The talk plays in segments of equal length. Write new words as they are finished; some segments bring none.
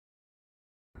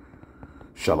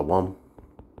Shalom.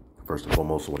 First and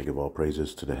foremost, I want to give all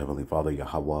praises to the Heavenly Father,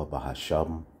 Yahweh,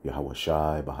 Bahasham, Yahweh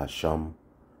Shai, Bahasham,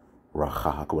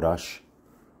 Racha HaKodash.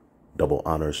 Double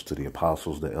honors to the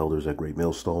apostles, the elders at Great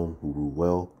Millstone who rule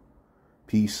well.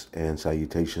 Peace and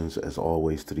salutations, as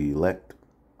always, to the elect.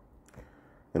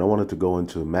 And I wanted to go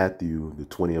into Matthew, the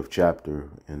 20th chapter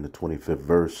and the 25th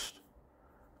verse,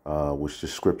 which the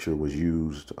scripture was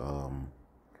used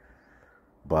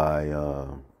by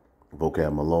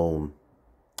Vocab Malone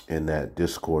in that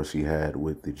discourse he had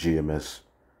with the GMS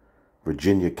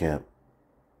Virginia camp,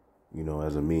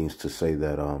 as a means to say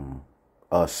that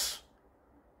us,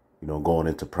 going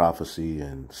into prophecy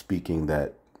and speaking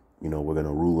that, we're going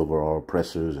to rule over our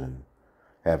oppressors and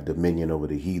have dominion over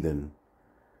the heathen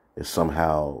is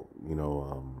somehow,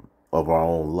 of our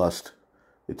own lust.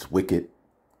 It's wicked.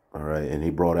 All right. And he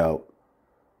brought out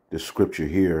the scripture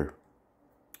here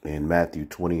in Matthew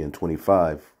 20 and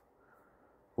 25,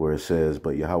 where it says,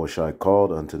 "But Yahushua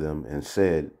called unto them and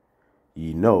said,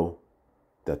 Ye know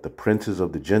that the princes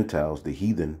of the Gentiles, the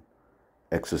heathen,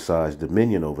 exercise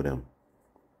dominion over them,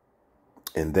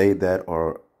 and they that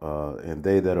are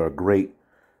great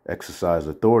exercise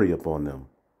authority upon them.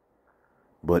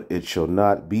 But it shall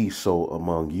not be so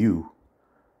among you,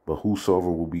 but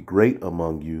whosoever will be great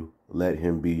among you, let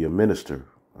him be your minister."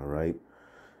 All right.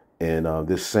 And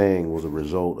this saying was a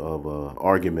result of an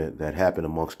argument that happened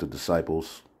amongst the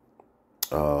disciples,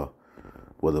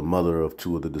 where the mother of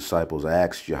two of the disciples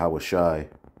asked Yahushua,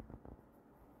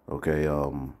 okay,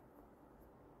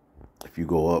 if you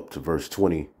go up to verse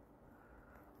 20,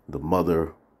 the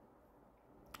mother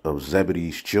of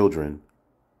Zebedee's children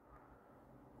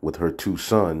with her two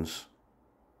sons,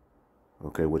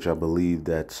 okay, which I believe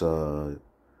that's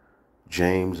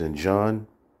James and John,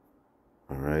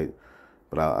 all right,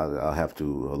 but I'll have to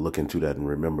look into that and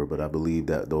remember, but I believe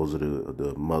that those are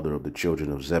the mother of the children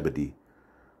of Zebedee.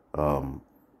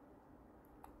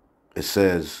 It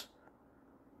says,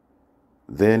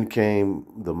 "Then came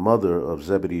the mother of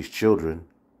Zebedee's children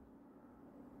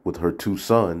with her two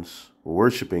sons,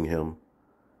 worshiping him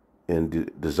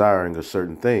and desiring a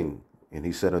certain thing. And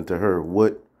he said unto her,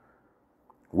 What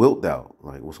wilt thou?"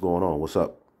 Like, what's going on? What's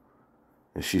up?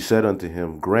 And she said unto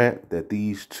him, "Grant that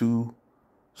these two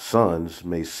sons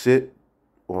may sit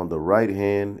on the right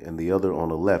hand and the other on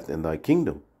the left in thy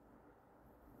kingdom."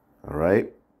 All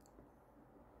right.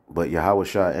 But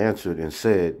Yahushua answered and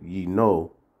said, "Ye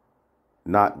know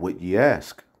not what ye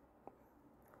ask.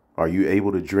 Are you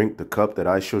able to drink the cup that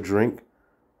I shall drink,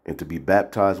 and to be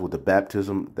baptized with the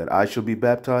baptism that I shall be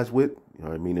baptized with?"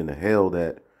 Meaning the hell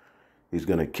that he's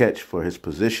going to catch for his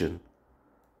position,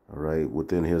 all right,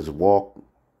 within his walk,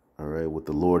 all right, what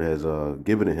the Lord has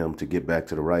given to him to get back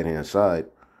to the right-hand side.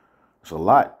 It's a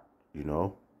lot,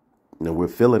 and we're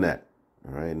feeling that,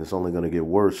 all right, and it's only going to get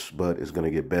worse, but it's going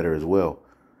to get better as well.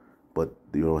 But,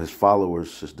 his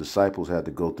followers, his disciples had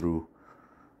to go through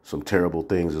some terrible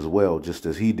things as well, just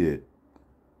as he did.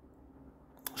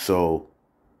 So,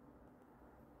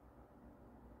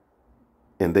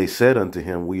 and they said unto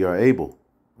him, "We are able."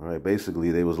 All right,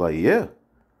 basically they was like, yeah.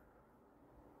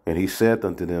 And he said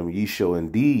unto them, "Ye shall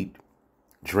indeed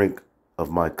drink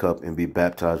of my cup and be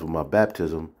baptized with my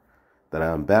baptism that I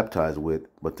am baptized with,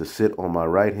 but to sit on my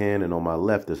right hand and on my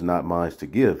left is not mine to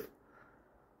give."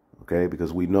 Okay,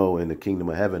 because we know in the kingdom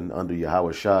of heaven under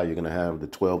Yahushua, you're going to have the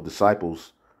 12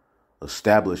 disciples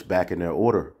established back in their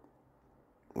order.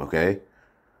 Okay,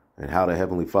 and how the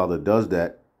Heavenly Father does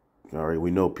that, all right,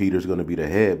 we know Peter's going to be the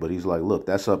head, but he's like, look,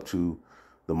 that's up to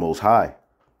the Most High.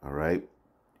 All right,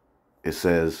 it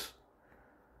says,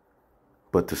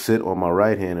 "But to sit on my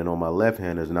right hand and on my left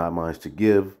hand is not mine to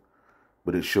give,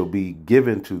 but it shall be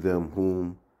given to them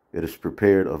whom it is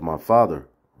prepared of my Father."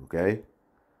 Okay.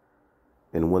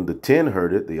 And when the 10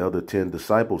 heard it, the other 10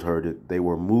 disciples heard it, they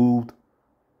were moved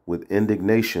with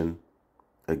indignation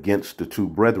against the two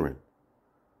brethren.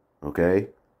 Okay.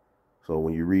 So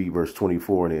when you read verse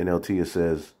 24 in the NLT, it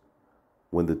says,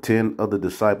 "When the 10 other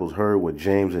disciples heard what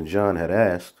James and John had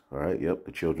asked," all right, yep,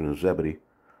 the children of Zebedee.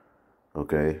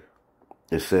 Okay.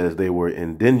 It says they were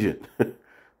indigent. All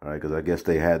right, because I guess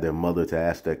they had their mother to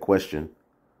ask that question.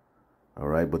 All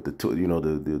right, but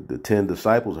the 10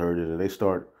 disciples heard it and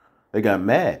they got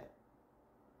mad.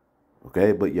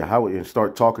 Okay, but Yahweh, and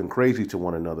start talking crazy to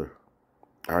one another.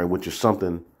 All right, which is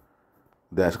something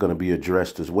that's going to be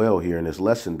addressed as well here in this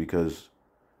lesson, because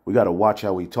we got to watch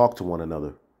how we talk to one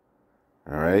another.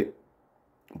 All right,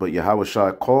 but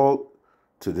Yahushua called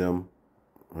to them,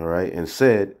 all right, and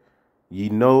said, "Ye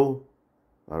know,"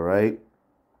 all right.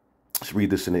 Let's read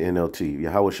this in the NLT.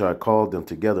 Yahushua called them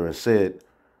together and said,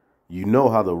 "You know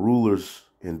how the rulers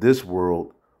in this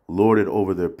world lord it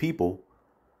over their people,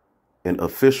 and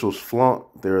officials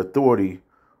flaunt their authority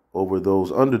over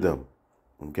those under them.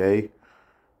 Okay.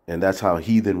 And that's how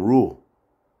heathen rule.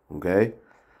 Okay.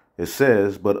 It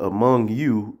says, but among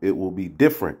you, it will be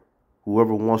different.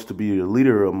 Whoever wants to be the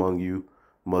leader among you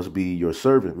must be your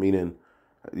servant. Meaning,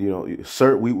 we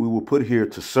will put here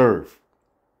to serve.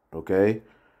 Okay.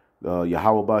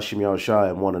 Yahweh Bashim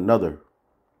Yahushua and one another.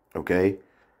 Okay.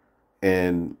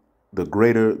 And the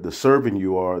greater the servant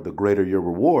you are, the greater your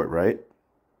reward, right?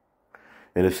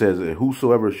 And it says,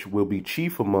 whosoever will be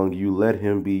chief among you, let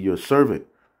him be your servant.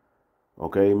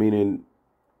 Okay, meaning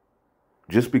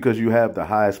just because you have the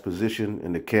highest position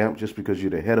in the camp, just because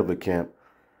you're the head of a camp,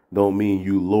 don't mean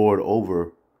you lord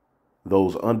over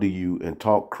those under you and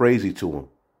talk crazy to them.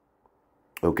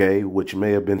 Okay, which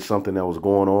may have been something that was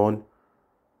going on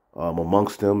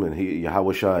amongst them, and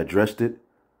Yahweh Shai addressed it.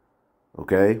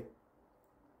 Okay.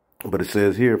 But it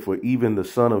says here, for even the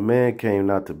Son of Man came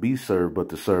not to be served, but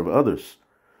to serve others.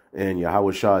 And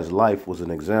Yahweh Shai's life was an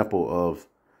example of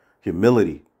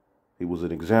humility. He was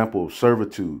an example of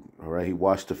servitude. All right. He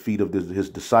washed the feet of his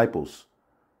disciples.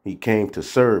 He came to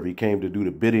serve. He came to do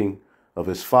the bidding of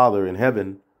his Father in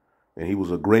heaven. And he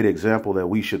was a great example that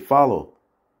we should follow.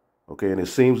 Okay. And it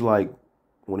seems like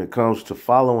when it comes to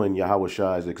following Yahweh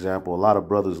Shai's example, a lot of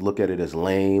brothers look at it as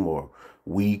lame or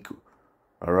weak.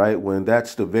 All right. When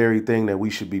that's the very thing that we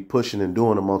should be pushing and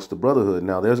doing amongst the brotherhood.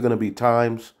 Now, there's going to be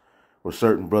times where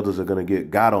certain brothers are going to get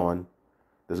got on.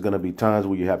 There's going to be times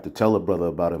where you have to tell a brother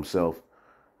about himself.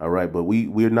 All right. But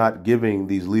we're not giving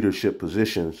these leadership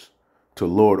positions to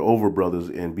lord over brothers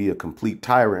and be a complete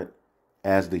tyrant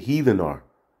as the heathen are.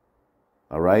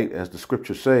 All right. As the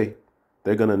scriptures say,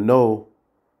 they're going to know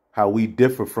how we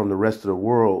differ from the rest of the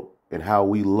world and how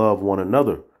we love one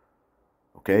another.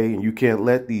 Okay, and you can't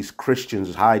let these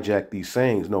Christians hijack these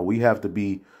sayings. No, we have to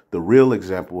be the real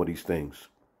example of these things.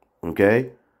 Okay,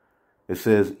 it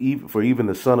says, for even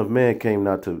the Son of Man came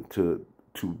not to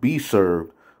be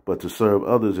served, but to serve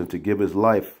others and to give his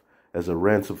life as a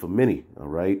ransom for many. All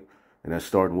right, and that's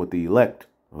starting with the elect.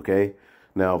 Okay,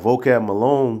 now vocab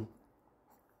Malone,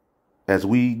 as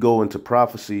we go into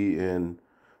prophecy and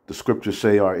the scriptures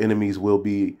say our enemies will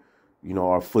be,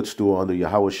 our footstool under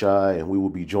Yahweh Shai, and we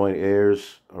will be joint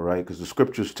heirs. All right. Because the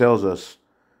scriptures tells us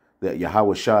that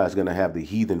Yahweh Shai is going to have the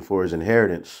heathen for his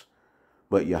inheritance.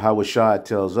 But Yahweh Shai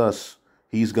tells us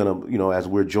he's going to, as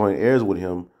we're joint heirs with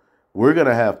him, we're going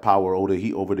to have power over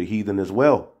the heathen as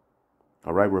well.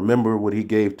 All right. Remember what he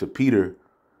gave to Peter.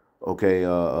 Okay.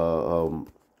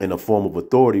 In the form of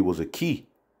authority was a key.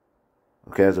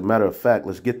 Okay. As a matter of fact,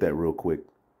 let's get that real quick.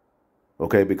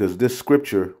 Okay. Because this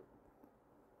scripture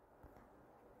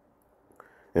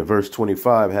in verse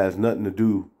 25 has nothing to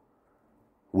do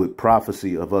with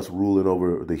prophecy of us ruling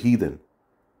over the heathen.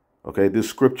 Okay, this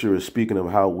scripture is speaking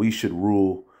of how we should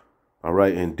rule, all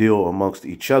right, and deal amongst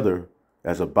each other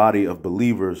as a body of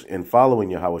believers in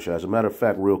following Yahweh. As a matter of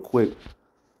fact, real quick,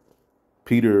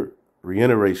 Peter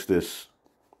reiterates this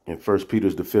in 1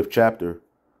 Peter's the 5th chapter.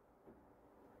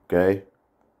 Okay.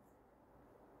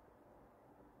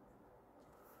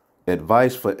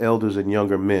 Advice for elders and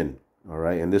younger men. All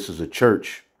right. And this is a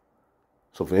church.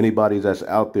 So for anybody that's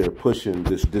out there pushing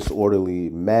this disorderly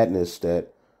madness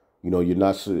that, you're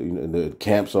not, the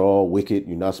camps are all wicked.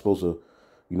 You're not supposed to,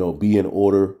 be in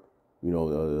order. You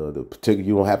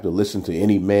don't have to listen to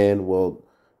any man. Well,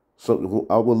 so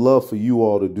I would love for you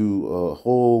all to do a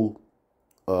whole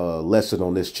lesson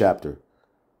on this chapter.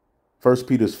 1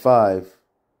 Peter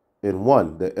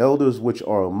 5:1. The elders which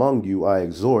are among you I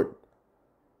exhort,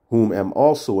 whom am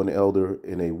also an elder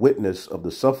and a witness of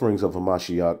the sufferings of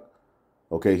Hamashiach.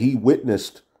 Okay, he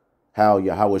witnessed how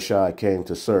Yahweh Shai came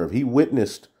to serve. He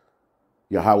witnessed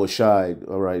Yahweh Shai,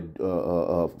 all right,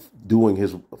 doing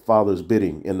his Father's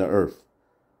bidding in the earth.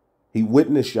 He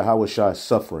witnessed Yahweh Shai's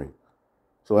suffering.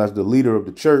 So as the leader of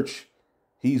the church,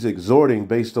 he's exhorting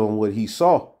based on what he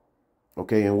saw,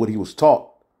 okay, and what he was taught.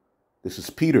 This is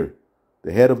Peter,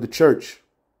 the head of the church,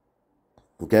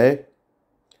 okay?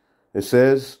 It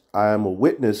says, I am a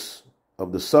witness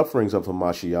of the sufferings of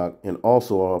Hamashiach and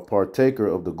also a partaker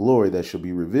of the glory that shall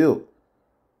be revealed,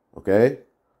 okay?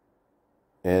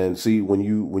 And see, when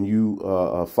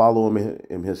you follow him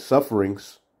in his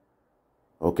sufferings,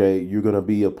 okay, you're going to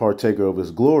be a partaker of his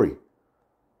glory.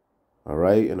 All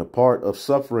right. And a part of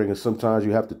suffering is sometimes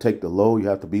you have to take the low. You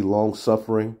have to be long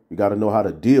suffering. You got to know how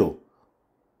to deal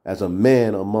as a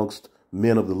man amongst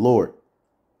men of the Lord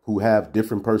who have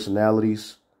different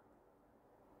personalities.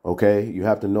 OK, you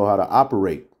have to know how to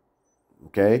operate.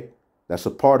 OK, that's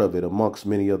a part of it amongst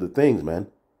many other things, man.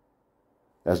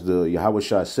 As the Yahweh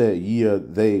Shai said, ye are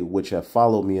they which have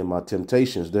followed me in my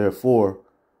temptations. Therefore,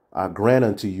 I grant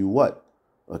unto you what?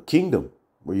 A kingdom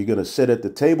where you're going to sit at the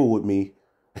table with me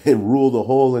and rule the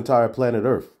whole entire planet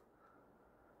Earth.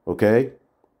 Okay?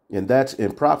 And that's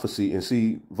in prophecy. And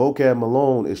see, Vocab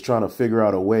Malone is trying to figure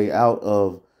out a way out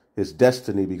of his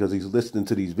destiny because he's listening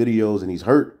to these videos and he's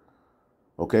hurt.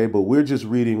 Okay? But we're just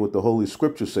reading what the Holy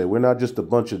Scriptures say. We're not just a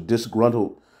bunch of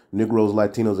disgruntled Negroes,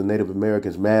 Latinos, and Native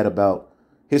Americans mad about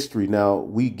history. Now,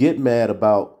 we get mad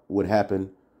about what happened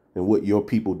and what your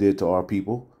people did to our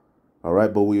people. All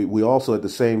right. But we also at the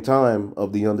same time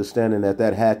of the understanding that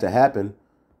that had to happen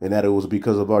and that it was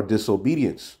because of our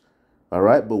disobedience. All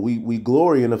right. But we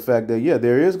glory in the fact that, yeah,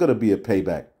 there is going to be a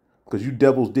payback because you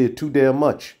devils did too damn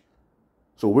much.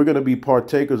 So we're going to be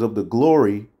partakers of the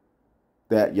glory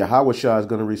that Yahushua is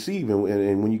going to receive.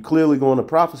 And when you clearly go into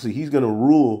prophecy, he's going to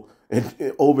rule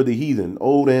over the heathen,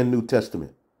 Old and New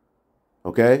Testament.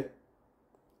 OK,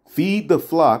 feed the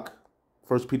flock.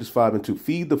 1 Peter 5:2.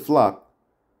 Feed the flock,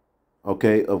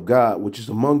 OK, of God, which is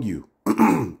among you.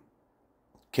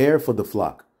 Care for the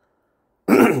flock.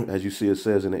 As you see, it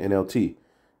says in the NLT,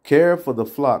 care for the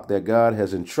flock that God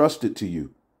has entrusted to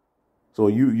you. So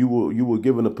you were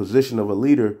given a position of a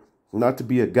leader, not to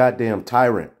be a goddamn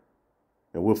tyrant.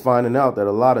 And we're finding out that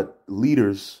a lot of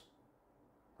leaders,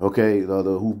 OK,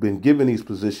 who've been given these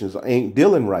positions ain't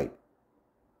dealing right.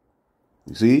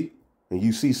 You see, and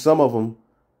you see some of them,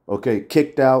 OK,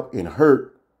 kicked out and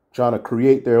hurt, trying to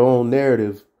create their own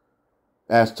narrative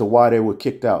as to why they were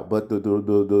kicked out. But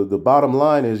the bottom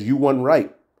line is you weren't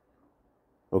right.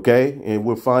 OK, and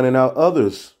we're finding out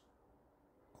others.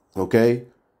 OK,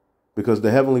 because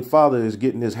the Heavenly Father is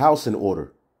getting his house in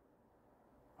order.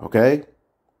 OK,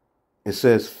 it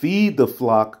says feed the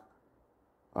flock.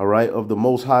 All right, of the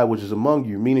Most High, which is among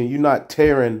you, meaning you're not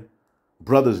tearing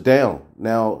brothers down.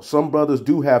 Now, some brothers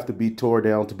do have to be tore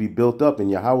down to be built up. And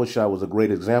Yahushua was a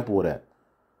great example of that.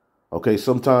 OK,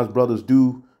 sometimes brothers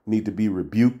do need to be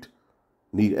rebuked,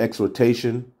 need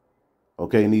exhortation.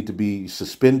 OK, need to be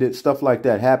suspended. Stuff like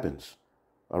that happens.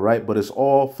 All right. But it's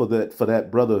all for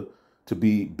that brother to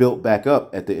be built back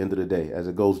up at the end of the day, as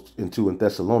it goes into in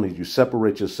Thessalonians. You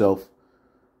separate yourself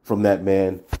from that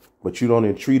man, but you don't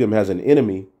entreat him as an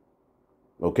enemy.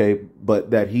 OK, but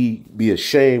that he be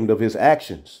ashamed of his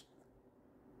actions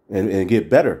and get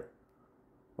better.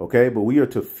 OK, but we are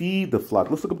to feed the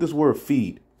flock. Let's look up this word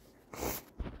feed.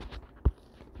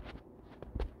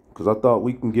 Because I thought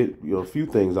we can get a few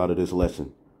things out of this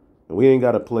lesson. And we ain't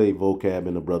got to play vocab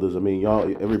in the brothers. I mean, y'all,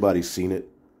 everybody's seen it.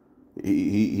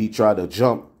 He tried to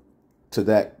jump to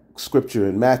that scripture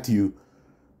in Matthew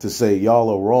to say y'all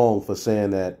are wrong for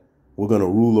saying that we're going to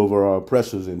rule over our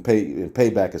oppressors and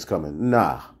payback is coming.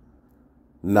 Nah.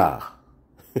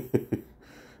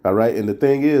 All right. And the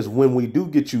thing is, when we do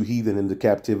get you heathen into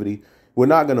captivity, we're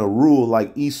not going to rule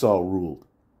like Esau ruled.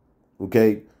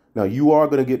 OK, now you are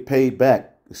going to get paid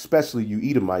back, especially you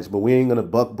Edomites, but we ain't going to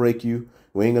buck break you.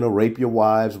 We ain't going to rape your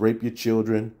wives, rape your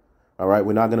children. All right.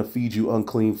 We're not going to feed you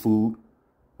unclean food.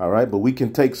 All right. But we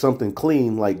can take something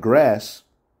clean like grass.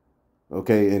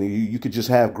 OK, and you could just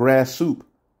have grass soup.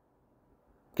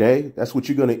 OK, that's what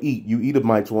you're going to eat. You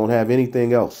Edomites won't have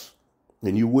anything else.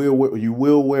 And you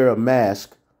will wear a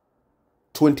mask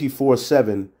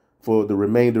 24/7 for the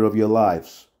remainder of your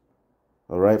lives.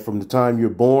 All right. From the time you're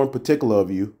born, particular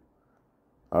of you.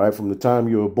 All right. From the time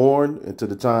you were born until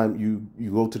the time you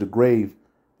go to the grave,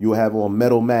 you'll have on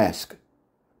metal mask.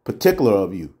 Particular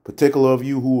of you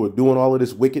who are doing all of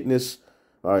this wickedness.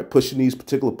 All right. Pushing these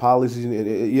particular policies.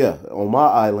 Yeah. On my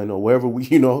island or wherever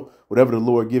whatever the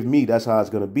Lord give me, that's how it's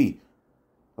going to be.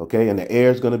 OK, and the air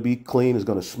is going to be clean. It's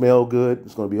going to smell good.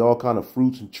 It's going to be all kind of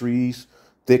fruits and trees,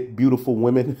 thick, beautiful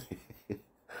women.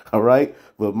 All right.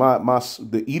 But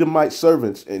the Edomite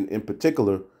servants in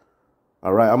particular.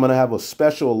 All right. I'm going to have a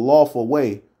special lawful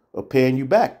way of paying you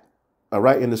back. All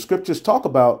right. And the scriptures talk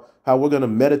about how we're going to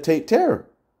meditate terror.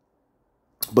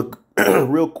 But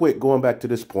real quick, going back to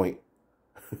this point.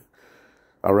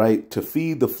 All right. To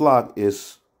feed the flock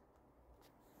is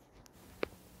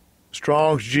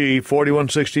Strong's G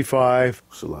 4165.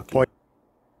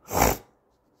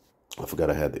 I forgot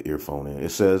I had the earphone in. It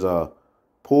says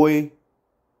poi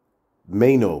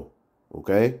mano,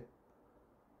 okay?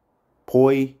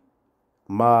 Poi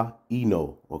ma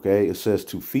ino, okay? It says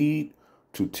to feed,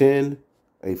 to tend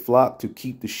a flock, to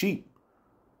keep the sheep,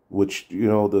 which,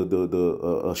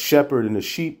 a shepherd and a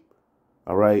sheep,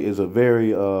 all right, is a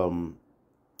very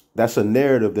that's a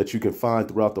narrative that you can find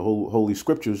throughout the whole Holy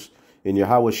Scriptures. And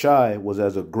Yahushua was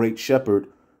as a great shepherd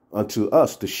unto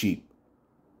us, the sheep.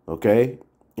 OK,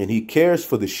 and he cares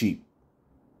for the sheep.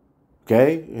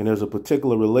 OK, and there's a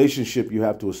particular relationship you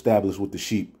have to establish with the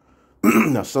sheep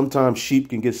Now, sometimes sheep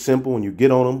can get simple when you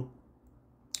get on them.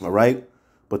 All right.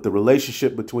 But the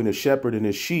relationship between a shepherd and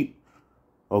his sheep,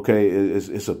 okay,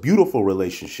 it's a beautiful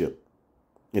relationship.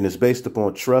 And it's based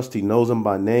upon trust. He knows them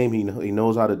by name. He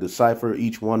knows how to decipher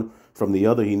each one from the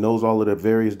other. He knows all of their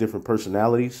various different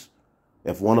personalities.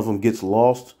 If one of them gets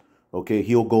lost, okay,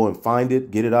 he'll go and find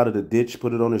it, get it out of the ditch,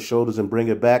 put it on his shoulders and bring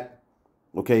it back.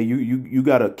 Okay, you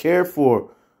got to care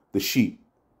for the sheep.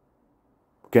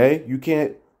 Okay, you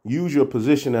can't use your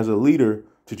position as a leader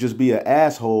to just be an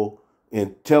asshole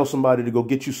and tell somebody to go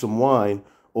get you some wine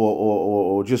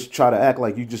or just try to act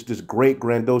like you just this great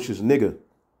grandiose nigga.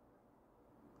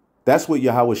 That's what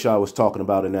Yahushua was talking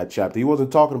about in that chapter. He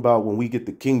wasn't talking about when we get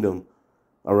the kingdom,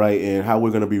 all right, and how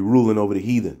we're going to be ruling over the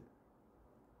heathen.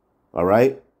 All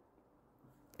right.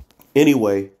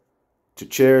 Anyway, to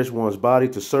cherish one's body,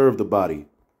 to serve the body,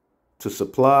 to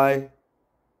supply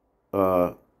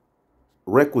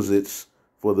requisites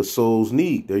for the soul's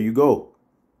need. There you go.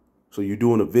 So you're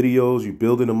doing the videos, you're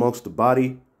building amongst the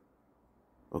body.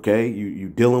 OK, you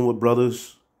dealing with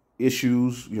brothers'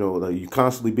 issues. You know, you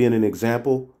constantly being an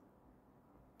example.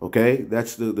 OK,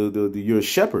 that's you're a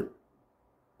shepherd.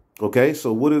 OK,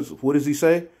 so what does he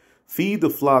say? Feed the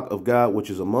flock of God which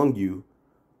is among you,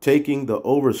 taking the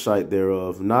oversight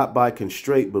thereof, not by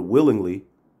constraint, but willingly.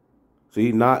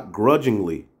 See, not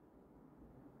grudgingly.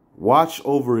 Watch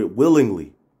over it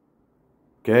willingly.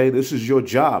 OK, this is your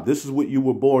job. This is what you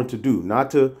were born to do,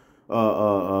 not to,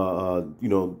 you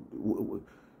know,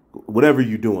 whatever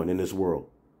you're doing in this world.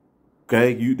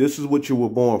 OK, this is what you were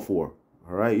born for.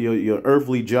 All right. Your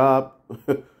earthly job.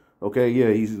 OK, yeah,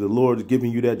 the Lord is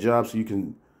giving you that job so you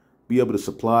can be able to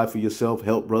supply for yourself,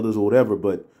 help brothers or whatever.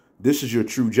 But this is your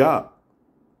true job.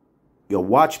 You're a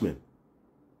watchman.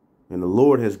 And the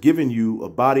Lord has given you a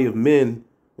body of men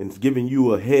and has given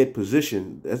you a head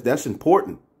position. That's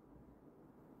important.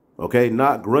 OK,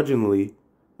 not grudgingly,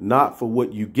 not for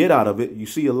what you get out of it. You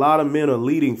see, a lot of men are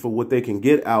leading for what they can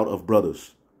get out of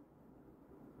brothers.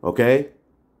 OK,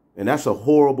 and that's a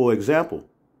horrible example.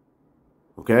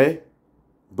 OK,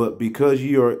 but because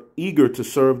you're eager to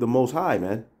serve the Most High,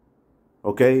 man.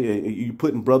 OK, you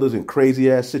putting brothers in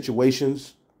crazy ass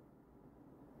situations.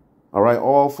 All right.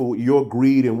 All for your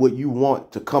greed and what you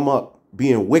want to come up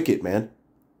being wicked, man.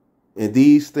 And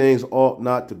these things ought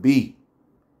not to be.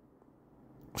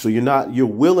 So you're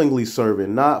willingly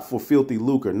serving, not for filthy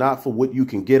lucre, not for what you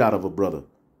can get out of a brother.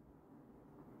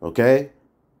 OK,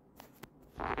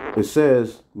 it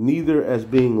says neither as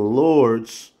being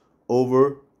lords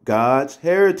over God's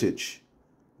heritage,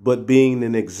 but being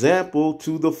an example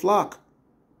to the flock.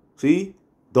 See,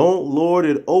 don't lord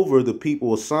it over the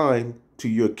people assigned to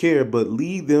your care, but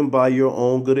lead them by your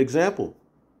own good example.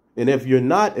 And if you're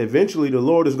not, eventually the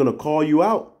Lord is going to call you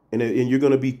out and you're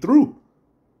going to be through.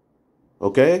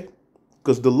 OK,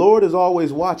 because the Lord is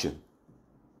always watching.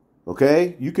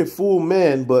 OK, you can fool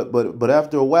men, but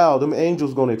after a while, them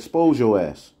angels going to expose your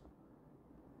ass.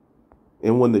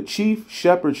 And when the chief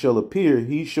shepherd shall appear,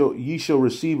 ye shall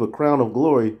receive a crown of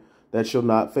glory that shall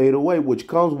not fade away, which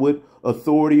comes with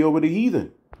authority over the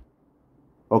heathen.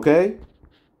 OK,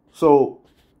 so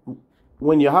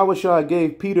when Yahushua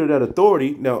gave Peter that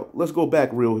authority, now let's go back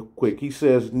real quick. He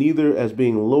says neither as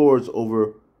being lords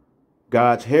over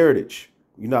God's heritage.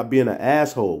 You're not being an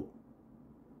asshole.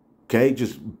 OK,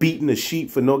 just beating the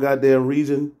sheep for no goddamn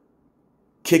reason,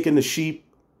 kicking the sheep,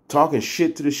 talking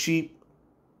shit to the sheep,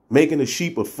 making the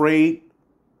sheep afraid.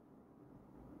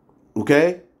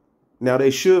 OK, now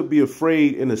they should be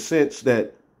afraid in the sense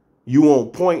that you on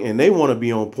point and they want to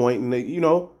be on point and they, you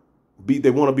know,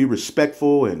 they want to be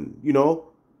respectful and, you know,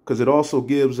 because it also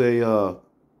gives a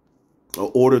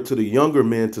order to the younger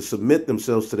men to submit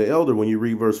themselves to the elder when you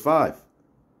read verse 5.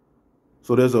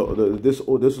 So this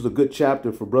is a good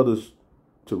chapter for brothers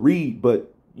to read,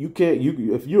 but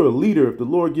if you're a leader, if the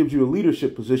Lord gives you a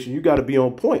leadership position, you got to be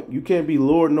on point. You can't be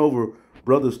lording over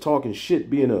brothers talking shit,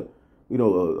 being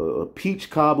a peach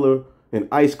cobbler and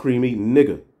ice cream eating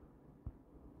nigga.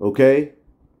 OK,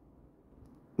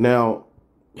 now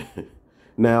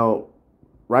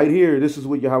right here, this is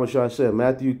what Yahushua said,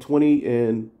 Matthew 20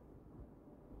 and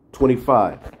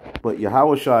 25. But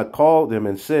Yahushua called them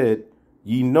and said,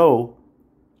 ye know,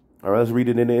 or let's read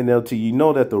it in the NLT, ye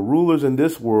know that the rulers in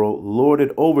this world lord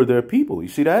it over their people. You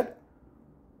see that?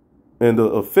 And the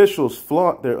officials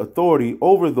flaunt their authority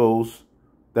over those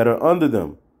that are under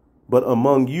them. But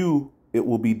among you, it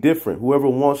will be different. Whoever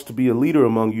wants to be a leader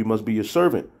among you must be your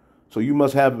servant. So you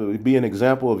must be an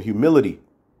example of humility.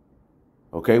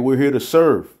 OK, we're here to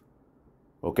serve.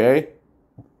 OK,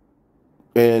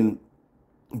 and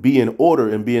be in order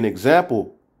and be an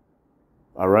example.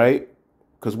 All right,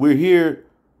 because we're here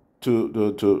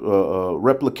to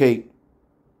replicate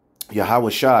Yahweh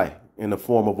Shai in the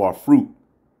form of our fruit.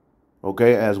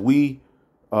 Okay, as we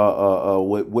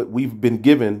what we've been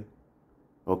given,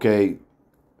 okay,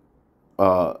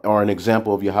 are an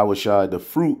example of Yahweh Shai. The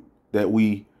fruit that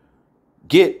we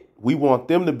get, we want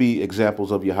them to be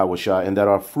examples of Yahweh Shai, and that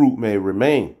our fruit may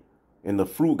remain. And the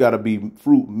fruit got to be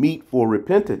fruit meet for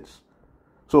repentance.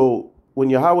 So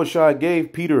when Yahweh Shai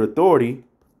gave Peter authority,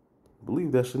 I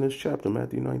believe that's in this chapter,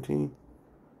 Matthew 19.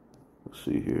 Let's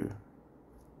see here.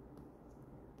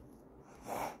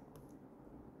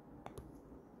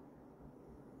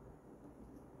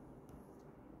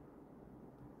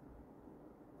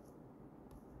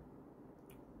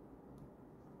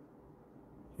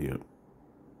 Yeah,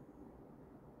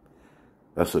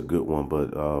 that's a good one,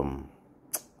 but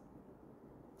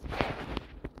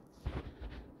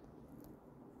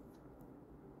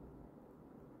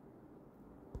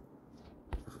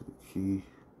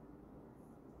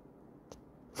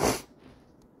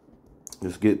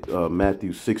let's get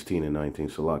Matthew 16 and 19,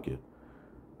 Salakia.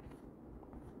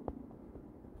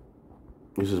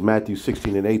 This is Matthew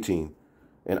 16 and 18.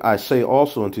 And I say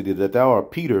also unto thee that thou art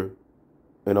Peter,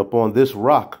 and upon this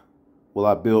rock will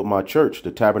I build my church,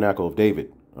 the tabernacle of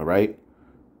David. All right.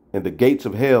 And the gates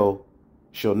of hell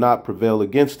shall not prevail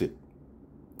against it.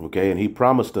 Okay. And he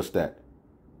promised us that.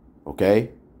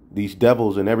 Okay. These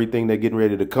devils and everything they're getting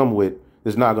ready to come with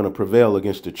is not going to prevail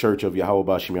against the church of Yahweh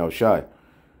Bashim Yahushai.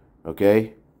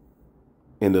 Okay.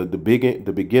 And the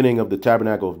beginning of the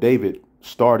tabernacle of David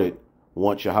started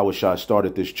once Yahweh Shai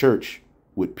started this church,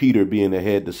 with Peter being the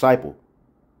head disciple.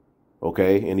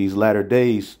 Okay. In these latter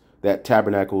days, that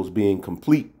tabernacle is being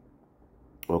complete.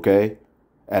 Okay.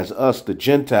 As us, the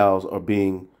Gentiles, are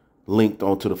being linked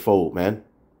onto the fold, man.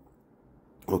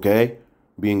 Okay.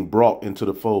 Being brought into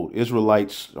the fold.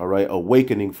 Israelites, all right,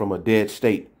 awakening from a dead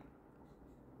state.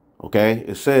 Okay.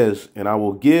 It says, and I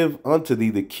will give unto thee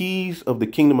the keys of the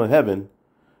kingdom of heaven,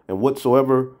 and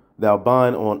whatsoever thou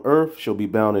bind on earth shall be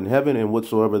bound in heaven, and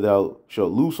whatsoever thou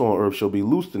shalt loose on earth shall be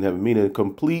loosed in heaven. Meaning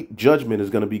complete judgment is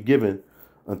going to be given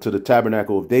unto the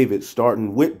tabernacle of David,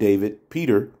 starting with David,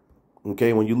 Peter.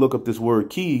 Okay, when you look up this word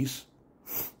keys,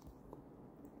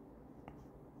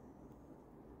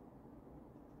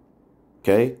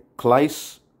 okay,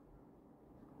 kleis,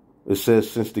 it says,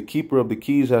 since the keeper of the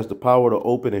keys has the power to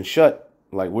open and shut,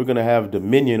 like we're going to have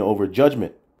dominion over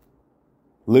judgment,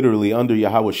 literally under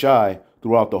Yahweh Shai,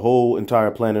 throughout the whole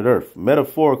entire planet Earth,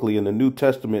 metaphorically in the New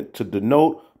Testament, to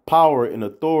denote power and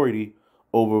authority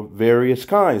over various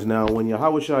kinds. Now, when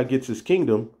Yahweh Shai gets his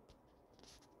kingdom,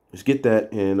 let's get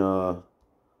that in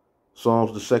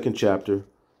Psalms, the 2nd chapter.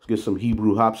 Let's get some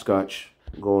Hebrew hopscotch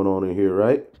going on in here,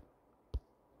 right?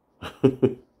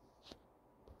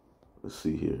 Let's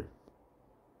see here.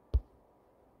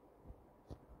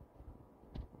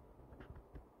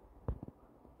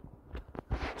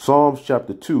 Psalms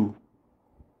chapter 2.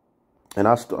 And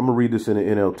I'm going to read this in the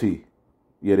NLT.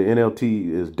 Yeah, the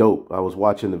NLT is dope. I was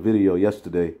watching the video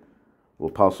yesterday where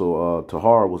Apostle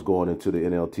Tahar was going into the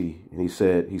NLT. And he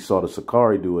said he saw the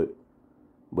Sakari do it.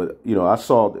 But, you know, I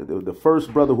saw the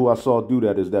first brother who I saw do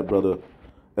that is that brother,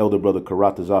 elder brother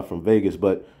Karatazah from Vegas.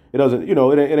 But it doesn't, you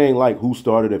know, it ain't like who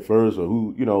started it first or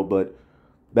who, you know, but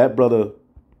that brother,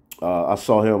 I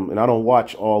saw him, and I don't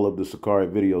watch all of the Sakari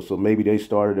videos, so maybe they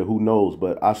started it, who knows,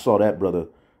 but I saw that brother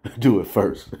do it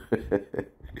first.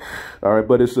 All right,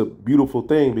 but it's a beautiful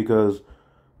thing because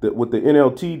what the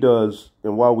NLT does,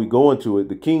 and while we go into it,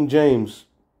 the King James,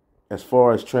 as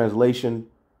far as translation,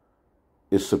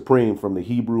 is supreme from the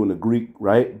Hebrew and the Greek,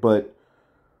 right? But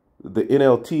the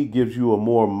NLT gives you a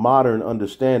more modern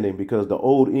understanding because the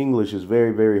Old English is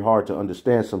very, very hard to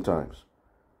understand sometimes.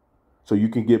 So you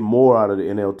can get more out of the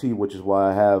NLT, which is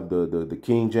why I have the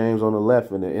King James on the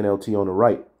left and the NLT on the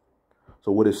right.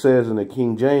 So what it says in the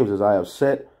King James is, I have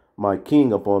set my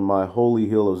king upon my holy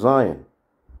hill of Zion.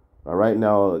 All right.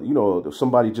 Now, you know, if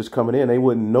somebody just coming in, they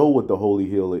wouldn't know what the holy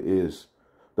hill is.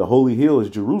 The holy hill is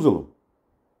Jerusalem.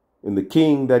 And the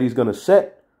king that he's going to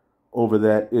set over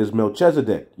that is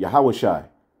Melchizedek, Yahweh Shai,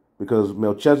 because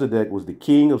Melchizedek was the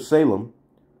king of Salem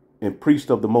and priest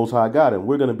of the Most High God. And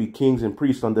we're going to be kings and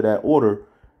priests under that order.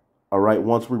 All right.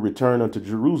 Once we return unto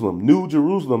Jerusalem, New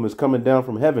Jerusalem is coming down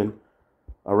from heaven.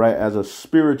 All right. As a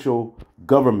spiritual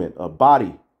government, a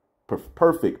body,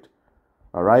 perfect.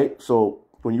 All right. So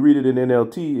when you read it in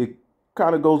NLT, it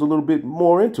kind of goes a little bit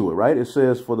more into it. Right. It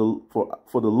says, for the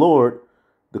Lord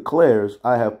declares,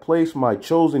 I have placed my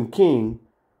chosen king.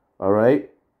 All right.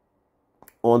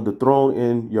 On the throne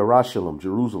in Yerushalayim,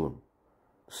 Jerusalem,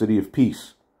 city of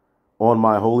peace, on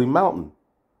my holy mountain.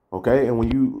 Okay. And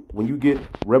when you get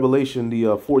Revelation, the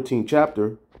 14th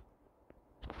chapter,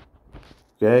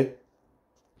 Okay.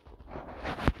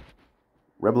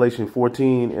 Revelation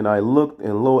 14, and I looked,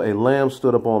 and lo, a lamb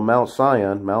stood up on Mount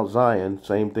Zion,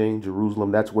 same thing,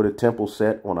 Jerusalem. That's where the temple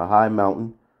set on a high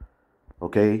mountain.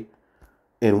 Okay.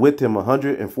 And with him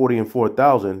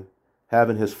 144,000,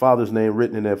 having his father's name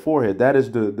written in their forehead. That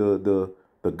is the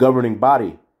governing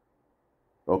body.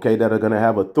 Okay, that are going to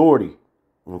have authority.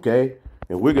 Okay.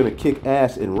 And we're going to kick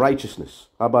ass in righteousness.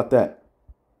 How about that?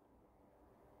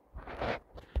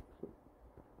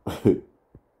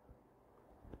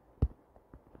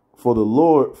 For the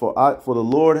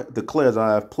Lord declares,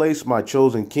 I have placed my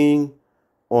chosen king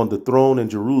on the throne in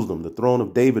Jerusalem. The throne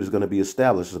of David is going to be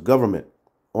established as a government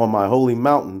on my holy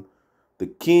mountain. The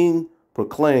king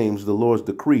proclaims the Lord's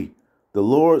decree. The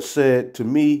Lord said to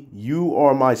me, you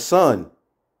are my son.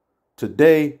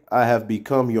 Today I have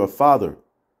become your father.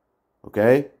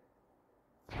 Okay.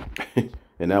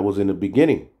 And that was in the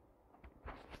beginning.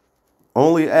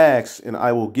 Only ask, and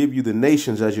I will give you the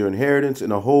nations as your inheritance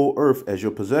and the whole earth as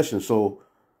your possession. So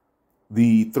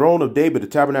the throne of David, the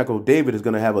tabernacle of David, is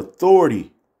going to have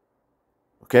authority.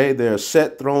 Okay, there are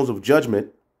set thrones of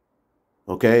judgment.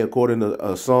 Okay, according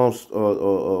to Psalms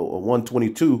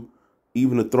 122,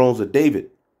 even the thrones of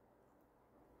David.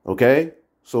 Okay,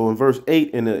 so in verse 8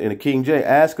 in the King James,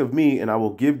 ask of me, and I will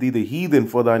give thee the heathen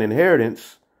for thine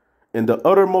inheritance, and the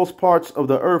uttermost parts of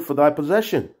the earth for thy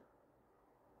possession.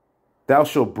 Thou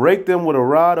shalt break them with a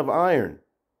rod of iron.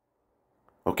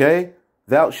 Okay?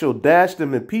 Thou shalt dash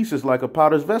them in pieces like a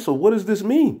potter's vessel. What does this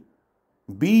mean?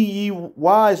 Be ye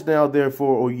wise now,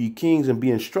 therefore, O ye kings, and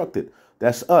be instructed.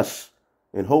 That's us.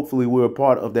 And hopefully we're a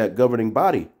part of that governing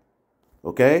body.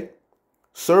 Okay?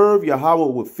 Serve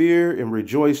Yahweh with fear and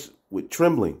rejoice with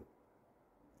trembling.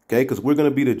 Okay? Because we're going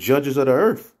to be the judges of the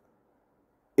earth.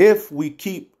 If we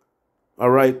keep,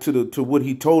 all right, to what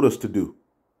he told us to do.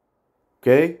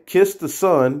 Okay, kiss the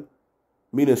Son,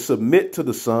 meaning submit to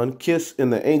the Son. Kiss in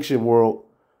the ancient world,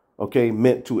 okay,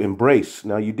 meant to embrace.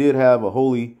 Now, you did have a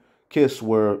holy kiss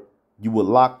where you would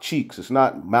lock cheeks. It's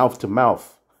not mouth to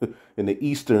mouth in the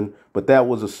Eastern, but that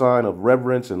was a sign of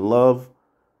reverence and love.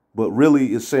 But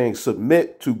really, it's saying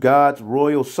submit to God's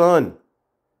royal Son,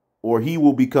 or he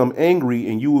will become angry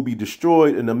and you will be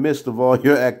destroyed in the midst of all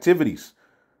your activities.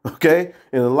 Okay,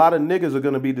 and a lot of niggas are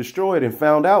going to be destroyed and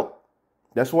found out.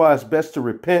 That's why it's best to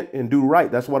repent and do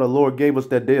right. That's why the Lord gave us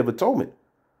that Day of Atonement.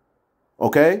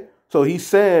 Okay, so he's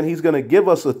saying he's going to give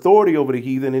us authority over the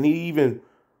heathen. And he even,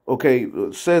 okay,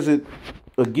 says it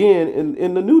again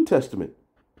in the New Testament.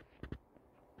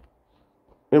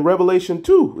 In Revelation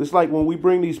 2, it's like when we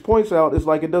bring these points out, it's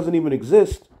like it doesn't even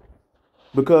exist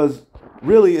because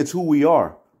really it's who we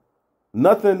are.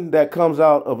 Nothing that comes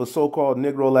out of a so-called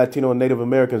Negro, Latino, and Native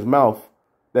American's mouth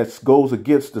that goes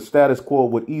against the status quo,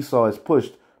 what Esau has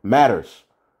pushed, matters.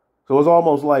 So it's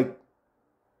almost like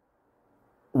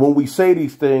when we say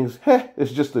these things,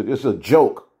 it's a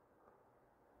joke.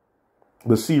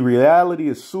 But see, reality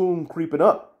is soon creeping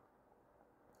up.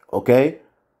 Okay?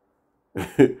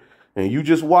 And you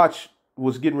just watch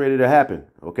what's getting ready to happen.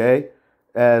 Okay?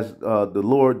 As the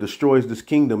Lord destroys this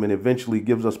kingdom and eventually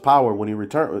gives us power when he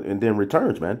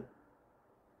returns, man.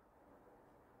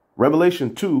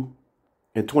 Revelation 2.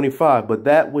 And 25, but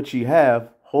that which ye have,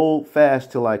 hold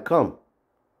fast till I come.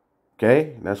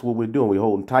 Okay, and that's what we're doing. We're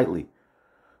holding tightly.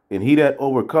 And he that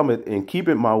overcometh and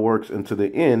keepeth my works unto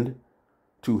the end,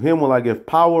 to him will I give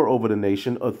power over the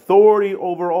nation, authority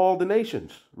over all the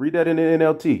nations. Read that in the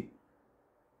NLT.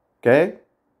 Okay,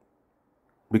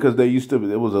 because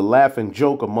it was a laughing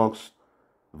joke amongst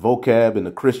vocab and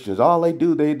the Christians. All they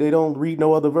do, they don't read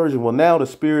no other version. Well, now the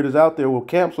spirit is out there where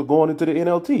camps are going into the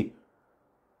NLT.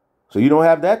 So you don't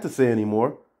have that to say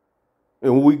anymore.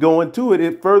 And when we go into it,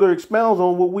 it further expounds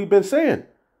on what we've been saying.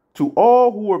 To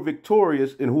all who are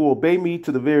victorious and who obey me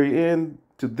to the very end,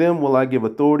 to them will I give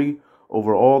authority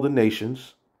over all the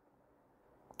nations.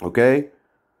 Okay?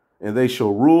 And they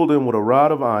shall rule them with a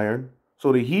rod of iron.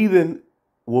 So the heathen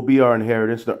will be our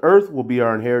inheritance. The earth will be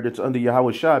our inheritance under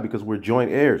Yahweh Shai because we're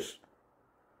joint heirs.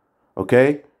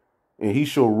 Okay? And he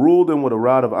shall rule them with a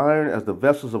rod of iron. As the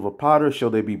vessels of a potter shall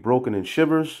they be broken in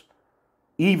shivers.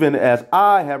 Even as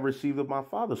I have received of my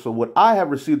Father. So what I have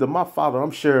received of my Father,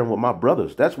 I'm sharing with my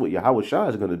brothers. That's what Yahweh Shai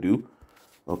is going to do.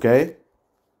 Okay?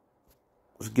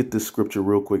 Let's get this scripture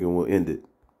real quick and we'll end it.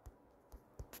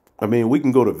 I mean, we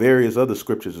can go to various other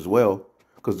scriptures as well.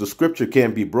 Because the scripture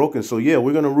can't be broken. So yeah,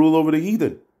 we're going to rule over the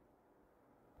heathen.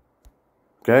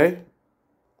 Okay?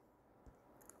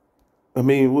 I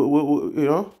mean, you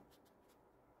know?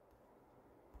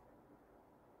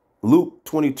 Luke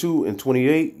 22 and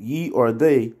 28, ye are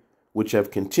they which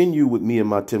have continued with me in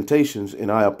my temptations,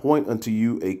 and I appoint unto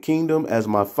you a kingdom as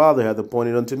my Father hath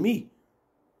appointed unto me.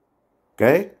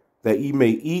 Okay? That ye may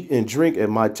eat and drink at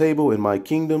my table in my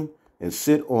kingdom, and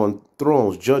sit on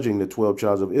thrones judging the 12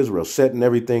 tribes of Israel, setting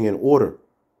everything in order.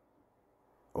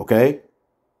 Okay?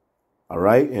 All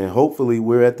right? And hopefully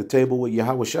we're at the table with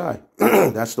Yahweh Shai.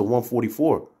 That's the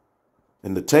 144.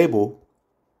 And the table,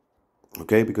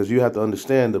 okay, because you have to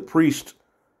understand the priests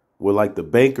were like the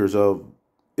bankers of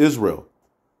Israel.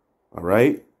 All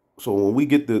right? So when we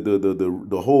get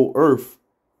the whole earth,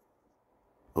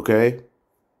 okay,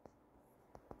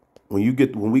 when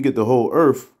we get the whole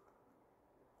earth,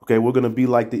 okay, we're going to be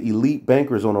like the elite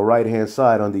bankers on the right-hand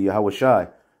side under Yahweh Shai.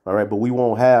 All right, but we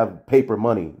won't have paper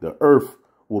money. The earth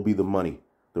will be the money,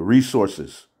 the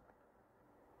resources.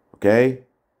 Okay?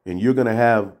 And you're going to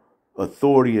have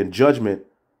authority and judgment,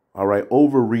 all right,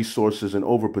 over resources and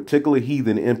over particular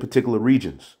heathen in particular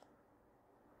regions.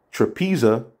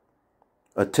 Trapeza,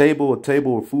 a table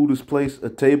where food is placed, a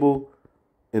table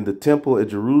in the temple at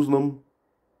Jerusalem,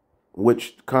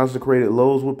 which consecrated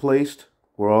loaves were placed,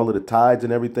 where all of the tithes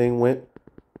and everything went.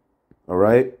 All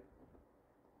right.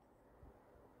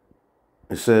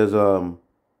 It says, let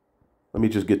me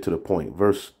just get to the point.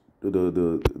 Verse,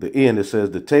 the end, it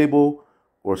says, the table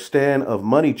or stand of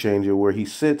money changer, where he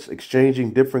sits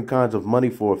exchanging different kinds of money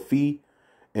for a fee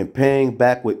and paying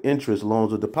back with interest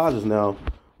loans or deposits. Now,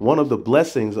 one of the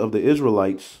blessings of the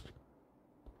Israelites,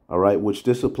 all right, which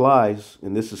this applies,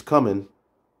 and this is coming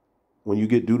when you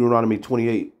get Deuteronomy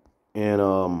 28 and,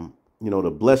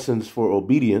 the blessings for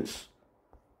obedience,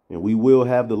 and we will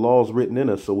have the laws written in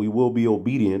us, so we will be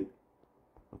obedient.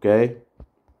 Okay.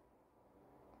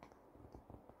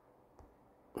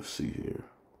 Let's see here.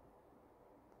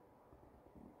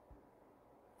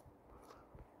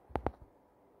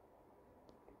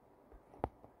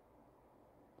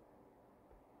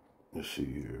 Let's see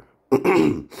here.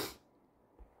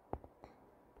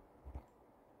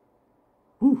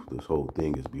 Whew, this whole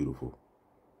thing is beautiful.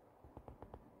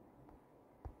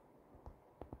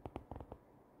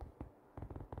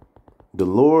 The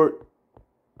Lord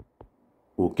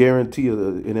will guarantee,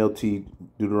 NLT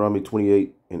Deuteronomy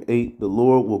 28:8, the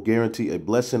Lord will guarantee a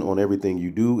blessing on everything you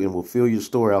do and will fill your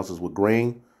storehouses with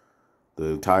grain, the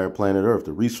entire planet Earth,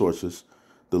 the resources.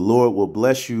 The Lord will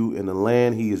bless you in the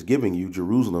land he is giving you,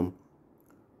 Jerusalem.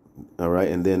 All right.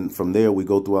 And then from there, we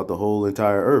go throughout the whole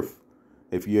entire earth.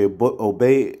 If you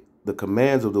obey the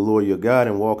commands of the Lord your God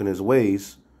and walk in his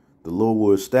ways, the Lord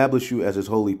will establish you as his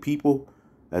holy people,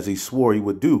 as he swore he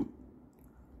would do.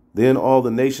 Then all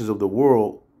the nations of the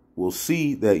world will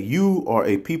see that you are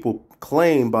a people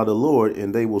claimed by the Lord,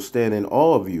 and they will stand in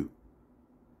awe of you.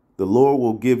 The Lord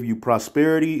will give you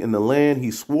prosperity in the land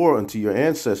he swore unto your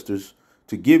ancestors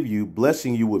to give you,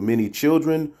 blessing you with many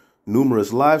children,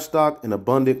 numerous livestock, and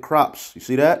abundant crops. You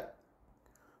see that?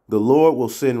 The Lord will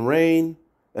send rain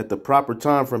at the proper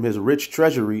time from his rich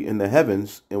treasury in the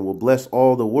heavens and will bless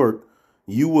all the work.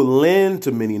 You will lend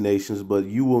to many nations, but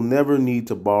you will never need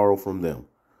to borrow from them.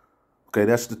 Okay,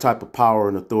 that's the type of power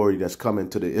and authority that's coming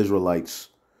to the Israelites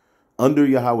under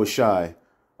Yahweh Shai,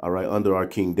 all right, under our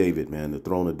King David, man, the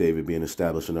throne of David being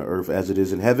established on the earth as it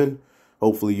is in heaven.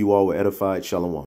 Hopefully you all were edified. Shalom.